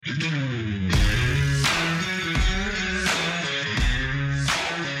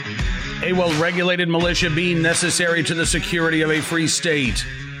A well-regulated militia being necessary to the security of a free state.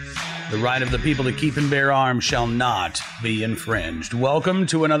 The right of the people to keep and bear arms shall not be infringed. Welcome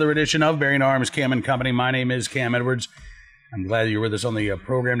to another edition of Bearing Arms, Cam and Company. My name is Cam Edwards. I'm glad you're with us on the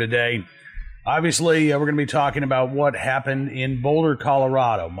program today. Obviously, we're going to be talking about what happened in Boulder,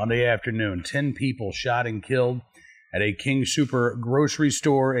 Colorado, Monday afternoon. 10 people shot and killed at a King Super grocery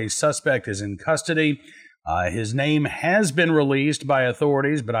store. A suspect is in custody. His name has been released by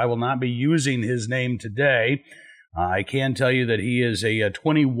authorities, but I will not be using his name today. I can tell you that he is a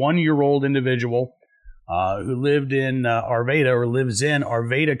 21-year-old individual who lived in Arvada, or lives in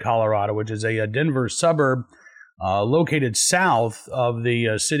Arvada, Colorado, which is a Denver suburb located south of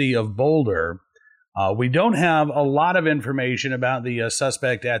the city of Boulder. We don't have a lot of information about the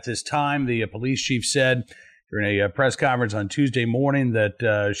suspect at this time. The police chief said during a press conference on Tuesday morning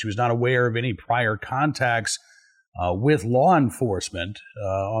that she was not aware of any prior contacts with law enforcement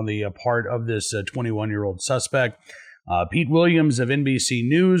on the part of this 21-year-old suspect. Pete Williams of NBC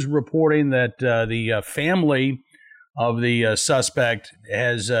News reporting that the family of the suspect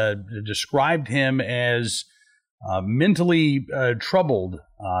has described him as mentally troubled,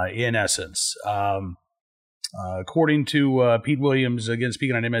 in essence. According to Pete Williams, again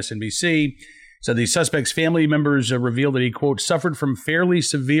speaking on MSNBC, so the suspect's family members revealed that he, quote, suffered from fairly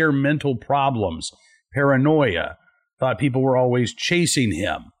severe mental problems, paranoia, thought people were always chasing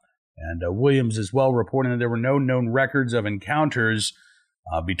him. And Williams as well reporting that there were no known records of encounters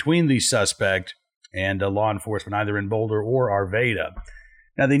between the suspect and law enforcement, either in Boulder or Arvada.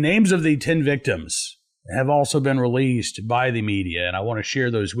 Now, the names of the 10 victims have also been released by the media, and I want to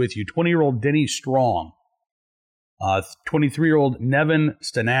share those with you. 20-year-old Denny Strong, 23-year-old Nevin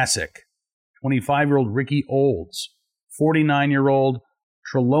Stanasic, 25-year-old Ricky Olds, 49-year-old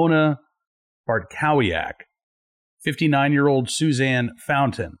Trelona Bartkowiak, 59-year-old Suzanne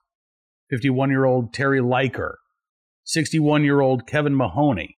Fountain, 51-year-old Terry Leiker, 61-year-old Kevin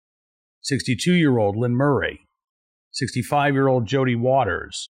Mahoney, 62-year-old Lynn Murray, 65-year-old Jody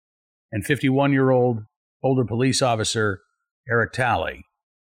Waters, and 51-year-old Boulder police officer Eric Talley,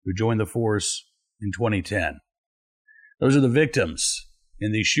 who joined the force in 2010. Those are the victims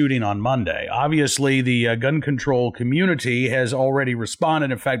in the shooting on Monday. Obviously, the gun control community has already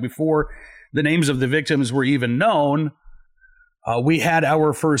responded. In fact, before the names of the victims were even known, we had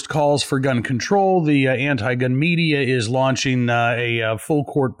our first calls for gun control. The anti-gun media is launching a full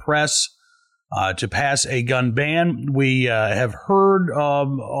court press to pass a gun ban. We have heard,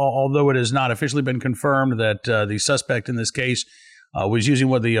 although it has not officially been confirmed, that the suspect in this case was using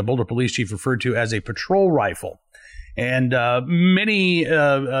what the Boulder police chief referred to as a patrol rifle. And many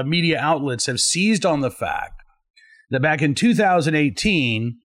media outlets have seized on the fact that back in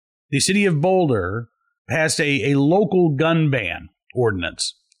 2018, the city of Boulder passed a local gun ban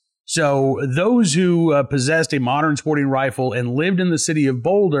ordinance. So those who possessed a modern sporting rifle and lived in the city of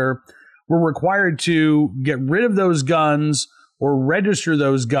Boulder were required to get rid of those guns or register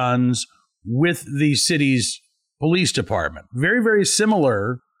those guns with the city's police department. Very, very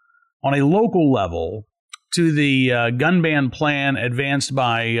similar on a local level to the gun ban plan advanced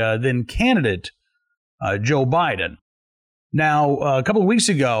by then candidate Joe Biden. Now, a couple of weeks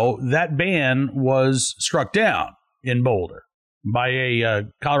ago, that ban was struck down in Boulder by a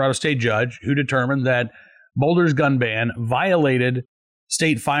Colorado state judge who determined that Boulder's gun ban violated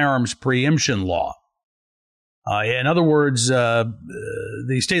state firearms preemption law. In other words,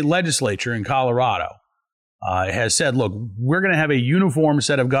 the state legislature in Colorado has said, look, we're going to have a uniform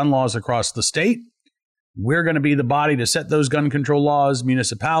set of gun laws across the state. We're going to be the body to set those gun control laws.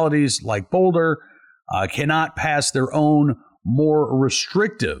 Municipalities like Boulder cannot pass their own more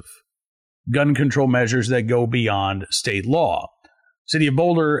restrictive gun control measures that go beyond state law. City of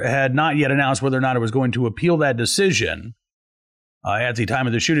Boulder had not yet announced whether or not it was going to appeal that decision at the time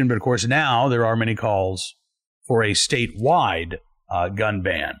of the shooting, but of course now there are many calls for a statewide gun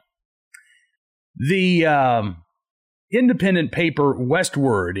ban. The independent paper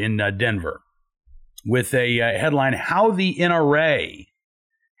Westword in Denver, with a headline, How the NRA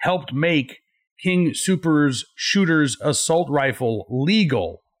Helped Make King Super's Shooter's Assault Rifle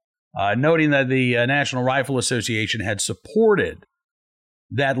Legal, noting that the National Rifle Association had supported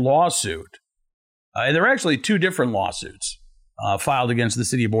that lawsuit. There are actually two different lawsuits filed against the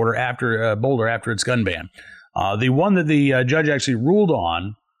city of Boulder after its gun ban. The one that the judge actually ruled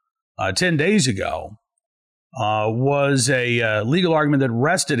on 10 days ago was a legal argument that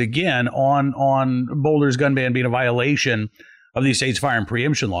rested again on Boulder's gun ban being a violation of the state's firearm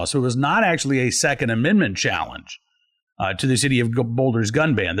preemption law. So it was not actually a Second Amendment challenge to the city of Boulder's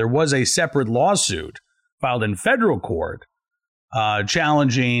gun ban. There was a separate lawsuit filed in federal court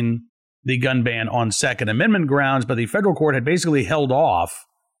challenging the gun ban on Second Amendment grounds, but the federal court had basically held off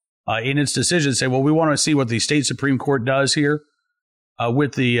in its decision to say, well, we want to see what the state Supreme Court does here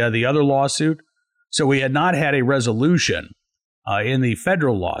with the other lawsuit. So we had not had a resolution in the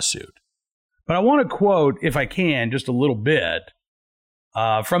federal lawsuit. But I want to quote, if I can, just a little bit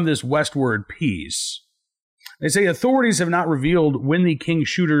from this Westword piece. They say authorities have not revealed when the King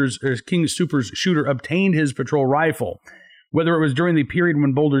Soopers shooter obtained his patrol rifle, whether it was during the period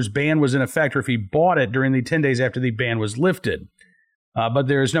when Boulder's ban was in effect or if he bought it during the 10 days after the ban was lifted. But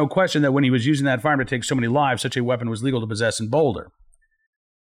there is no question that when he was using that firearm to take so many lives, such a weapon was legal to possess in Boulder.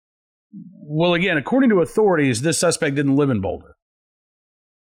 Well, again, according to authorities, this suspect didn't live in Boulder.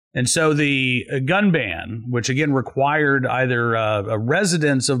 And so the gun ban, which again required either a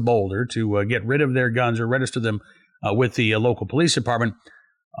residents of Boulder to get rid of their guns or register them with the local police department,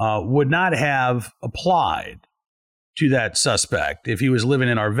 would not have applied to that suspect if he was living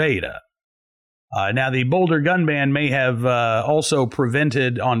in Arvada. Now, the Boulder gun ban may have also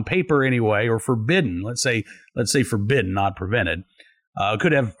prevented, on paper anyway, or forbidden, let's say forbidden, not prevented,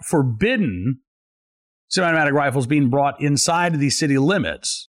 could have forbidden semi-automatic rifles being brought inside the city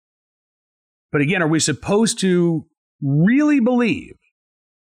limits. But again, are we supposed to really believe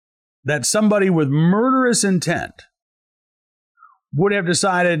that somebody with murderous intent would have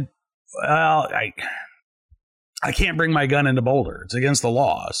decided, well, I can't bring my gun into Boulder. It's against the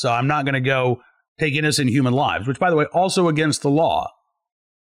law, so I'm not going to go take innocent human lives, which, by the way, also against the law.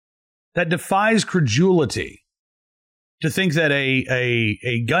 That defies credulity to think that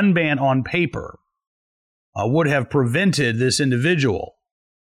a gun ban on paper would have prevented this individual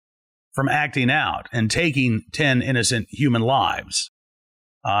from acting out and taking 10 innocent human lives,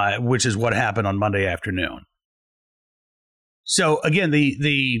 which is what happened on Monday afternoon. So again,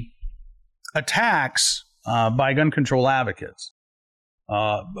 the attacks by gun control advocates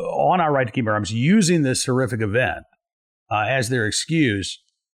on our right to keep arms using this horrific event as their excuse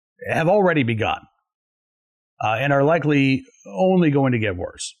have already begun and are likely only going to get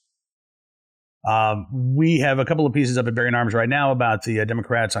worse. We have a couple of pieces up at Bearing Arms right now about the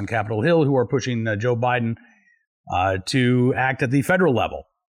Democrats on Capitol Hill who are pushing Joe Biden to act at the federal level,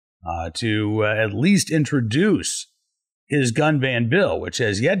 to at least introduce his gun ban bill, which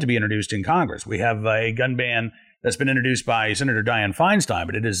has yet to be introduced in Congress. We have a gun ban that's been introduced by Senator Dianne Feinstein,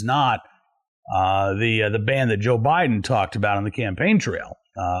 but it is not the ban that Joe Biden talked about on the campaign trail.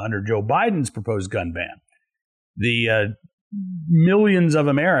 Under Joe Biden's proposed gun ban, the millions of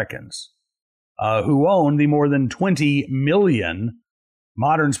Americans who own the more than 20 million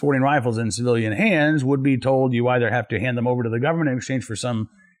modern sporting rifles in civilian hands would be told you either have to hand them over to the government in exchange for some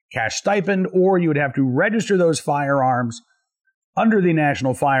cash stipend, or you would have to register those firearms under the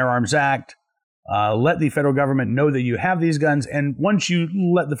National Firearms Act, let the federal government know that you have these guns, and once you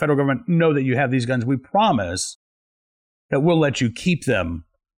let the federal government know that you have these guns, we promise that we'll let you keep them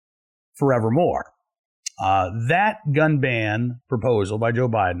forevermore. That gun ban proposal by Joe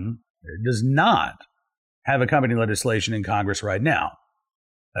Biden does not have accompanying legislation in Congress right now.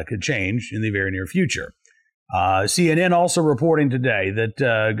 That could change in the very near future. CNN also reporting today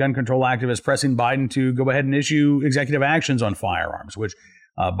that gun control activists pressing Biden to go ahead and issue executive actions on firearms, which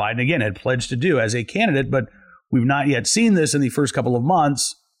Biden, again, had pledged to do as a candidate, but we've not yet seen this in the first couple of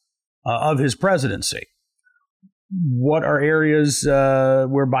months of his presidency. What are areas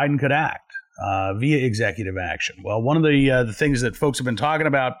where Biden could act via executive action? Well, one of the things that folks have been talking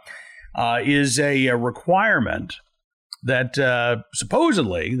about is a requirement that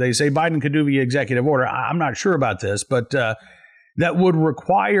supposedly they say Biden could do via executive order. I'm not sure about this, but that would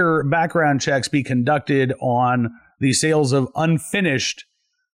require background checks be conducted on the sales of unfinished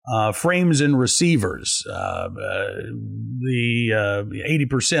frames and receivers, the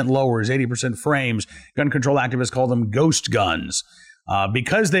 80% lowers, 80% frames. Gun control activists call them ghost guns.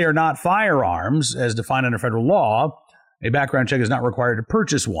 Because they are not firearms, as defined under federal law, a background check is not required to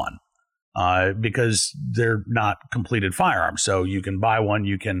purchase one. Because they're not completed firearms. So you can buy one,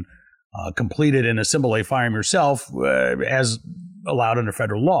 you can complete it and assemble a firearm yourself as allowed under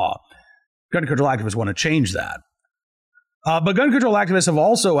federal law. Gun control activists want to change that. But gun control activists have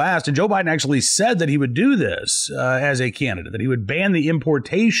also asked, and Joe Biden actually said that he would do this as a candidate, that he would ban the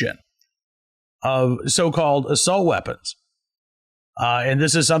importation of so-called assault weapons. And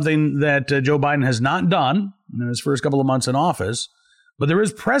this is something that Joe Biden has not done in his first couple of months in office. But there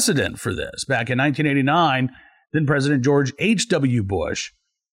is precedent for this. Back in 1989, then President George H.W. Bush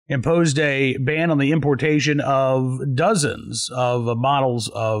imposed a ban on the importation of dozens of models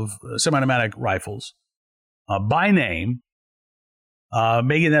of semi-automatic rifles by name,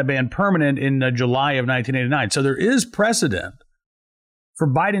 making that ban permanent in July of 1989. So there is precedent for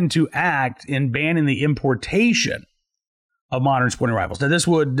Biden to act in banning the importation of modern sporting rifles. Now, this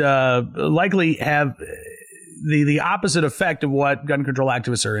would likely have the opposite effect of what gun control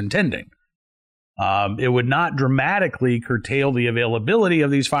activists are intending. It would not dramatically curtail the availability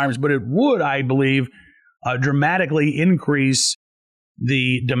of these firearms, but it would, I believe, dramatically increase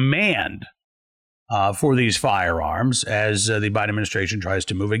the demand for these firearms as the Biden administration tries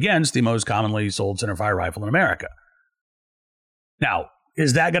to move against the most commonly sold centerfire rifle in America. Now,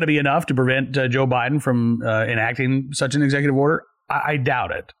 is that going to be enough to prevent Joe Biden from enacting such an executive order? I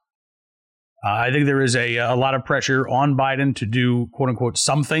doubt it. I think there is a lot of pressure on Biden to do, quote unquote,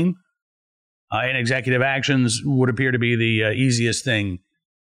 something. And executive actions would appear to be the easiest thing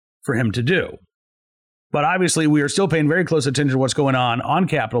for him to do. But obviously, we are still paying very close attention to what's going on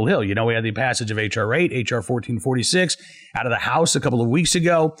Capitol Hill. You know, we had the passage of H.R. 8, H.R. 1446 out of the House a couple of weeks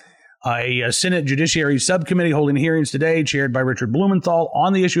ago. A Senate Judiciary Subcommittee holding hearings today, chaired by Richard Blumenthal,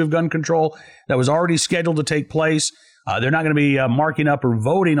 on the issue of gun control that was already scheduled to take place. They're not going to be marking up or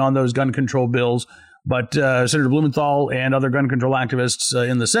voting on those gun control bills, but Senator Blumenthal and other gun control activists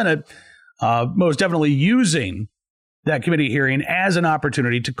in the Senate most definitely using that committee hearing as an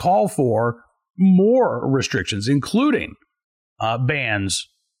opportunity to call for more restrictions, including bans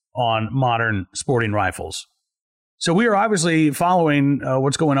on modern sporting rifles. So we are obviously following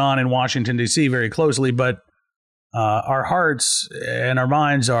what's going on in Washington, D.C. very closely, but our hearts and our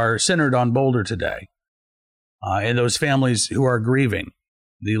minds are centered on Boulder today and those families who are grieving,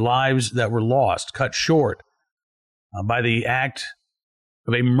 the lives that were lost, cut short by the act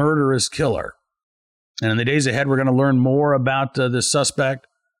of a murderous killer. And in the days ahead, we're going to learn more about this suspect,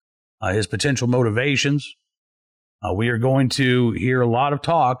 his potential motivations. We are going to hear a lot of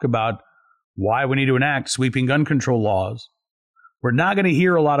talk about why we need to enact sweeping gun control laws. We're not going to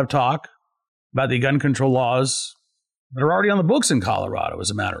hear a lot of talk about the gun control laws that are already on the books in Colorado,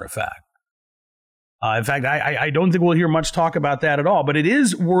 as a matter of fact. In fact, I don't think we'll hear much talk about that at all, but it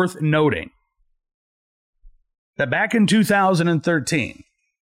is worth noting that back in 2013,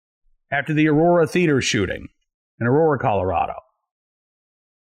 after the Aurora Theater shooting in Aurora, Colorado,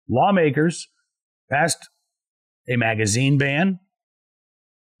 lawmakers passed a magazine ban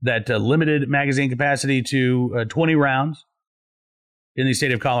that limited magazine capacity to 20 rounds in the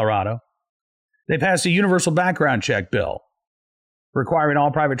state of Colorado. They passed a universal background check bill requiring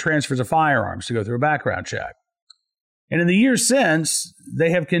all private transfers of firearms to go through a background check. And in the years since,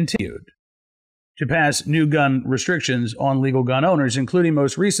 they have continued to pass new gun restrictions on legal gun owners, including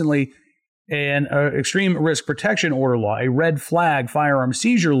most recently an extreme risk protection order law, a red flag firearm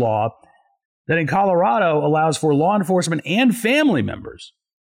seizure law that in Colorado allows for law enforcement and family members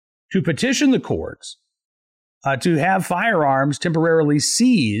to petition the courts to have firearms temporarily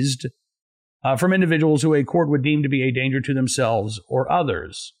seized from individuals who a court would deem to be a danger to themselves or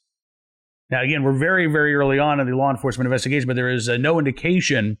others. Now, again, we're very, very early on in the law enforcement investigation, but there is no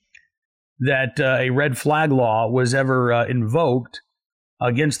indication that a red flag law was ever invoked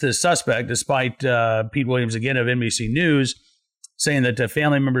against this suspect, despite Pete Williams, again, of NBC News, saying that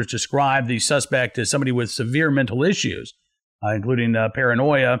family members described the suspect as somebody with severe mental issues, including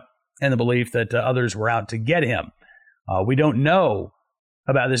paranoia and the belief that others were out to get him. We don't know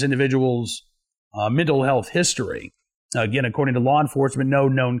about this individual's mental health history. Again, according to law enforcement, no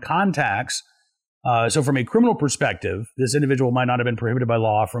known contacts. So from a criminal perspective, this individual might not have been prohibited by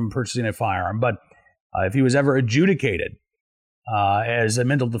law from purchasing a firearm. But if he was ever adjudicated as a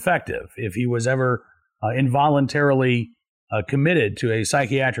mental defective, if he was ever involuntarily committed to a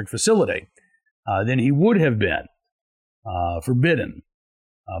psychiatric facility, then he would have been forbidden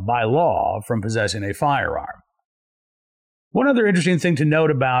by law from possessing a firearm. One other interesting thing to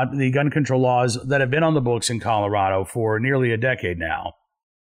note about the gun control laws that have been on the books in Colorado for nearly a decade now.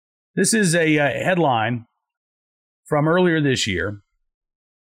 This is a headline from earlier this year.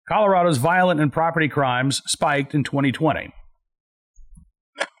 Colorado's violent and property crimes spiked in 2020.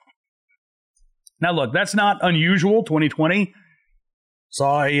 Now, look, that's not unusual. 2020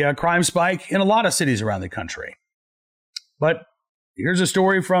 saw a crime spike in a lot of cities around the country. But here's a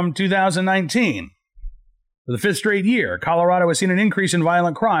story from 2019. For the fifth straight year, Colorado has seen an increase in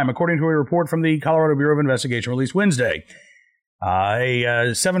violent crime, according to a report from the Colorado Bureau of Investigation released Wednesday.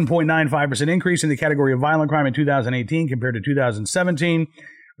 A 7.95% increase in the category of violent crime in 2018 compared to 2017,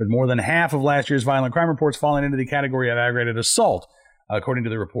 with more than half of last year's violent crime reports falling into the category of aggravated assault, according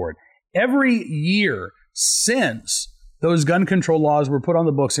to the report. Every year since those gun control laws were put on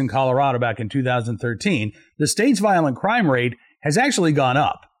the books in Colorado back in 2013, the state's violent crime rate has actually gone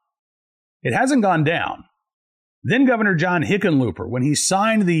up. It hasn't gone down. Then Governor John Hickenlooper, when he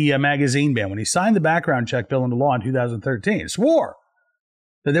signed the magazine ban, when he signed the background check bill into law in 2013, swore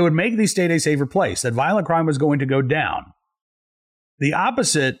that they would make the state a safer place, that violent crime was going to go down. The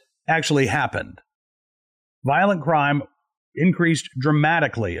opposite actually happened. Violent crime increased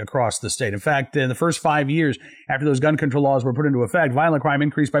dramatically across the state. In fact, in the first 5 years after those gun control laws were put into effect, violent crime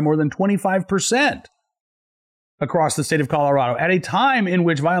increased by more than 25% across the state of Colorado at a time in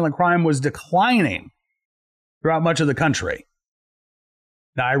which violent crime was declining throughout much of the country.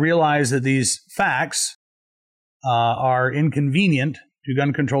 Now, I realize that these facts are inconvenient to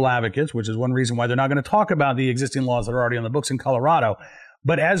gun control advocates, which is one reason why they're not going to talk about the existing laws that are already on the books in Colorado.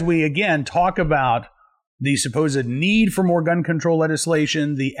 But as we, again, talk about the supposed need for more gun control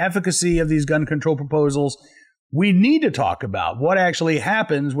legislation, the efficacy of these gun control proposals, we need to talk about what actually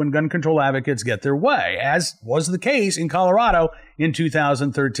happens when gun control advocates get their way, as was the case in Colorado in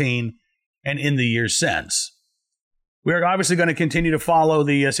 2013 and in the years since. We're obviously going to continue to follow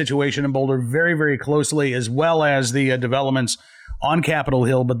the situation in Boulder very, very closely, as well as the developments on Capitol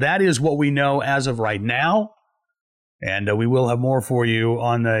Hill. But that is what we know as of right now. And we will have more for you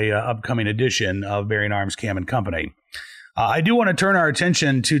on the upcoming edition of Bearing Arms Cam and Company. I do want to turn our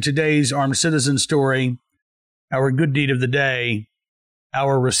attention to today's armed citizen story, our good deed of the day,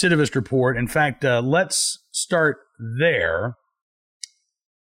 our recidivist report. In fact, let's start there.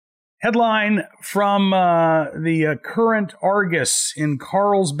 Headline from the Current Argus in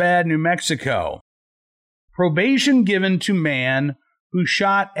Carlsbad, New Mexico. Probation given to man who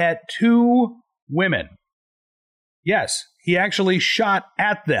shot at 2 women. Yes, he actually shot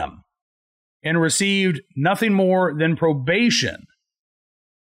at them and received nothing more than probation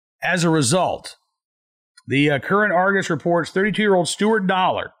as a result. The Current Argus reports 32-year-old Stuart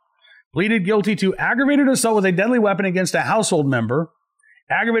Dollar pleaded guilty to aggravated assault with a deadly weapon against a household member,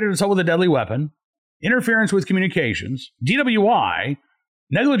 aggravated assault with a deadly weapon, interference with communications, DWI,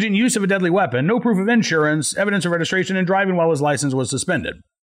 negligent use of a deadly weapon, no proof of insurance, evidence of registration, and driving while his license was suspended.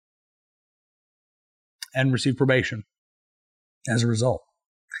 And received probation as a result.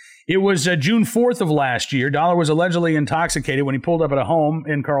 It was June 4th of last year. Dollar was allegedly intoxicated when he pulled up at a home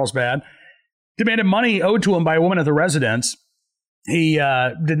in Carlsbad, demanded money owed to him by a woman at the residence. He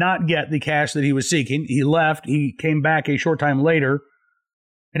did not get the cash that he was seeking. He left. He came back a short time later,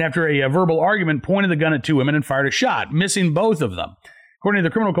 and after a verbal argument, pointed the gun at 2 women and fired a shot, missing both of them. According to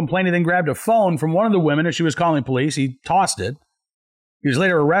the criminal complaint, he then grabbed a phone from one of the women as she was calling police. He tossed it. He was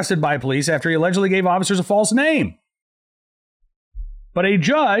later arrested by police after he allegedly gave officers a false name. But a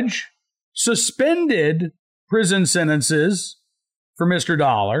judge suspended prison sentences for Mr.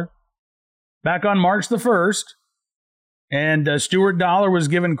 Dollar back on March the 1st, and Stuart Dollar was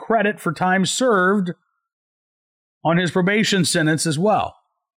given credit for time served on his probation sentence as well.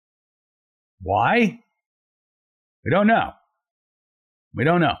 Why? We don't know. We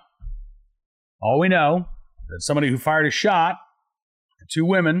don't know. All we know is that somebody who fired a shot 2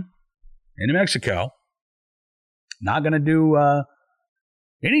 women in New Mexico, not going to do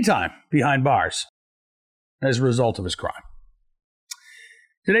any time behind bars as a result of his crime.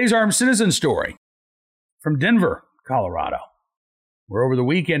 Today's armed citizen story from Denver, Colorado, where over the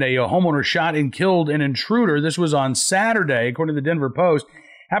weekend a homeowner shot and killed an intruder. This was on Saturday, according to the Denver Post.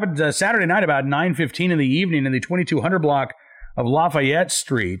 Happened Saturday night about 9:15 in the evening in the 2200 block of Lafayette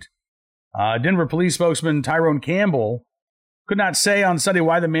Street. Denver police spokesman Tyrone Campbell could not say on Sunday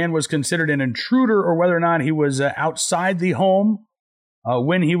why the man was considered an intruder or whether or not he was outside the home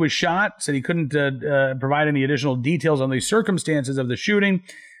when he was shot. Said he couldn't provide any additional details on the circumstances of the shooting.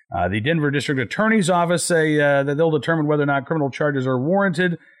 The Denver District Attorney's Office say that they'll determine whether or not criminal charges are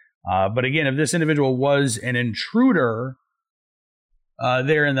warranted. But again, if this individual was an intruder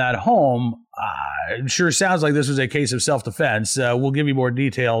there in that home, it sure sounds like this was a case of self-defense. We'll give you more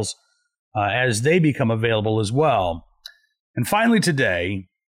details as they become available as well. And finally today,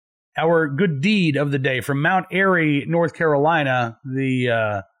 our good deed of the day from Mount Airy, North Carolina.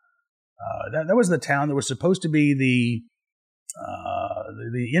 That was the town that was supposed to be the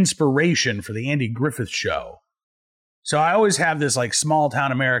inspiration for the Andy Griffith Show. So I always have this like small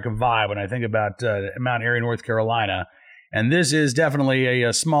town America vibe when I think about Mount Airy, North Carolina. And this is definitely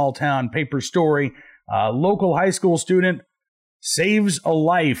a small town paper story. Local high school student saves a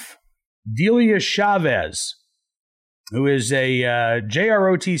life. Delia Chavez, who is a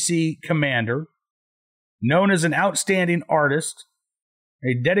JROTC commander, known as an outstanding artist,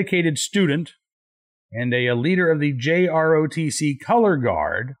 a dedicated student, and a leader of the JROTC Color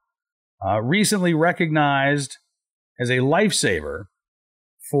Guard, recently recognized as a lifesaver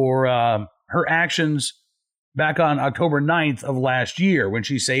for her actions back on October 9th of last year when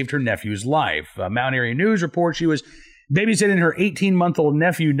she saved her nephew's life. Mount Airy News reports she was babysitting her 18-month-old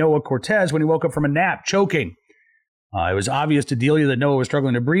nephew, Noah Cortez, when he woke up from a nap, choking. It was obvious to Delia that Noah was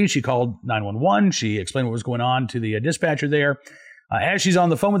struggling to breathe. She called 911. She explained what was going on to the dispatcher there. As she's on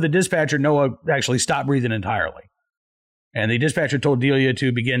the phone with the dispatcher, Noah actually stopped breathing entirely. And the dispatcher told Delia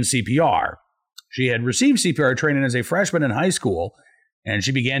to begin CPR. She had received CPR training as a freshman in high school, and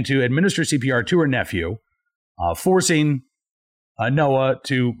she began to administer CPR to her nephew, forcing Noah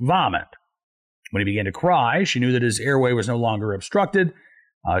to vomit. When he began to cry, she knew that his airway was no longer obstructed.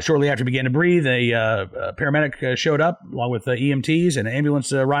 Shortly after he began to breathe, a paramedic showed up along with EMTs, and an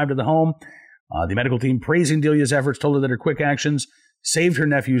ambulance arrived at the home. The medical team, praising Delia's efforts, told her that her quick actions saved her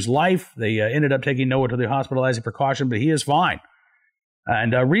nephew's life. They ended up taking Noah to the hospital as a precaution, but he is fine.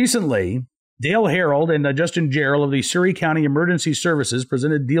 And recently, Dale Harold and Justin Jarrell of the Surry County Emergency Services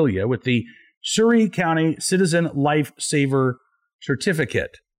presented Delia with the Surry County Citizen Lifesaver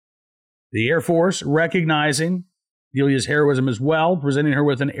Certificate. The Air Force, recognizing Delia's heroism as well, presenting her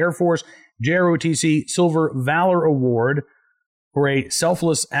with an Air Force JROTC Silver Valor Award for a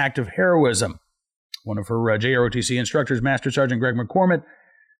selfless act of heroism. One of her JROTC instructors, Master Sergeant Greg McCormick,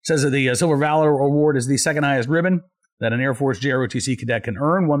 says that the Silver Valor Award is the second highest ribbon that an Air Force JROTC cadet can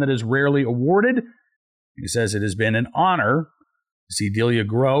earn, one that is rarely awarded. He says it has been an honor to see Delia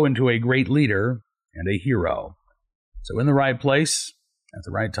grow into a great leader and a hero. So in the right place, at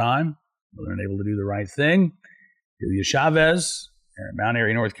the right time, willing and able to do the right thing. Delia Chavez, Mount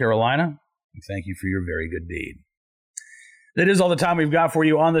Airy, North Carolina, we thank you for your very good deed. That is all the time we've got for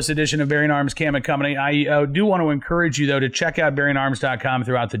you on this edition of Bearing Arms Cam & Company. I do want to encourage you, though, to check out BearingArms.com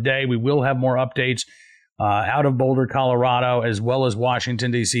throughout the day. We will have more updates out of Boulder, Colorado, as well as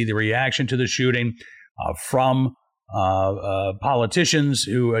Washington, D.C., the reaction to the shooting from politicians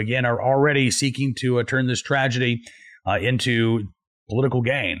who, again, are already seeking to turn this tragedy into political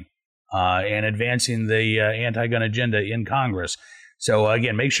gain and advancing the anti-gun agenda in Congress. So,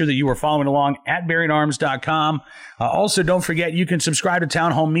 again, make sure that you are following along at BearingArms.com. Also, don't forget, you can subscribe to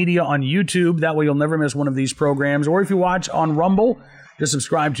Town Hall Media on YouTube. That way you'll never miss one of these programs. Or if you watch on Rumble, just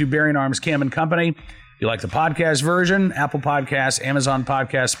subscribe to Bearing Arms Cam & Company. If you like the podcast version, Apple Podcasts, Amazon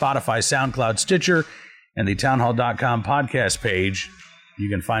Podcasts, Spotify, SoundCloud, Stitcher, and the townhall.com podcast page, you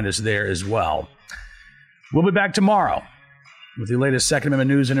can find us there as well. We'll be back tomorrow with the latest Second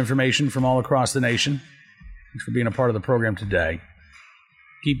Amendment news and information from all across the nation. Thanks for being a part of the program today.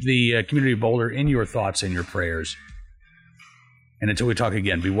 Keep the community of Boulder in your thoughts and your prayers. And until we talk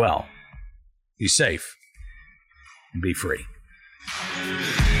again, be well, be safe, and be free.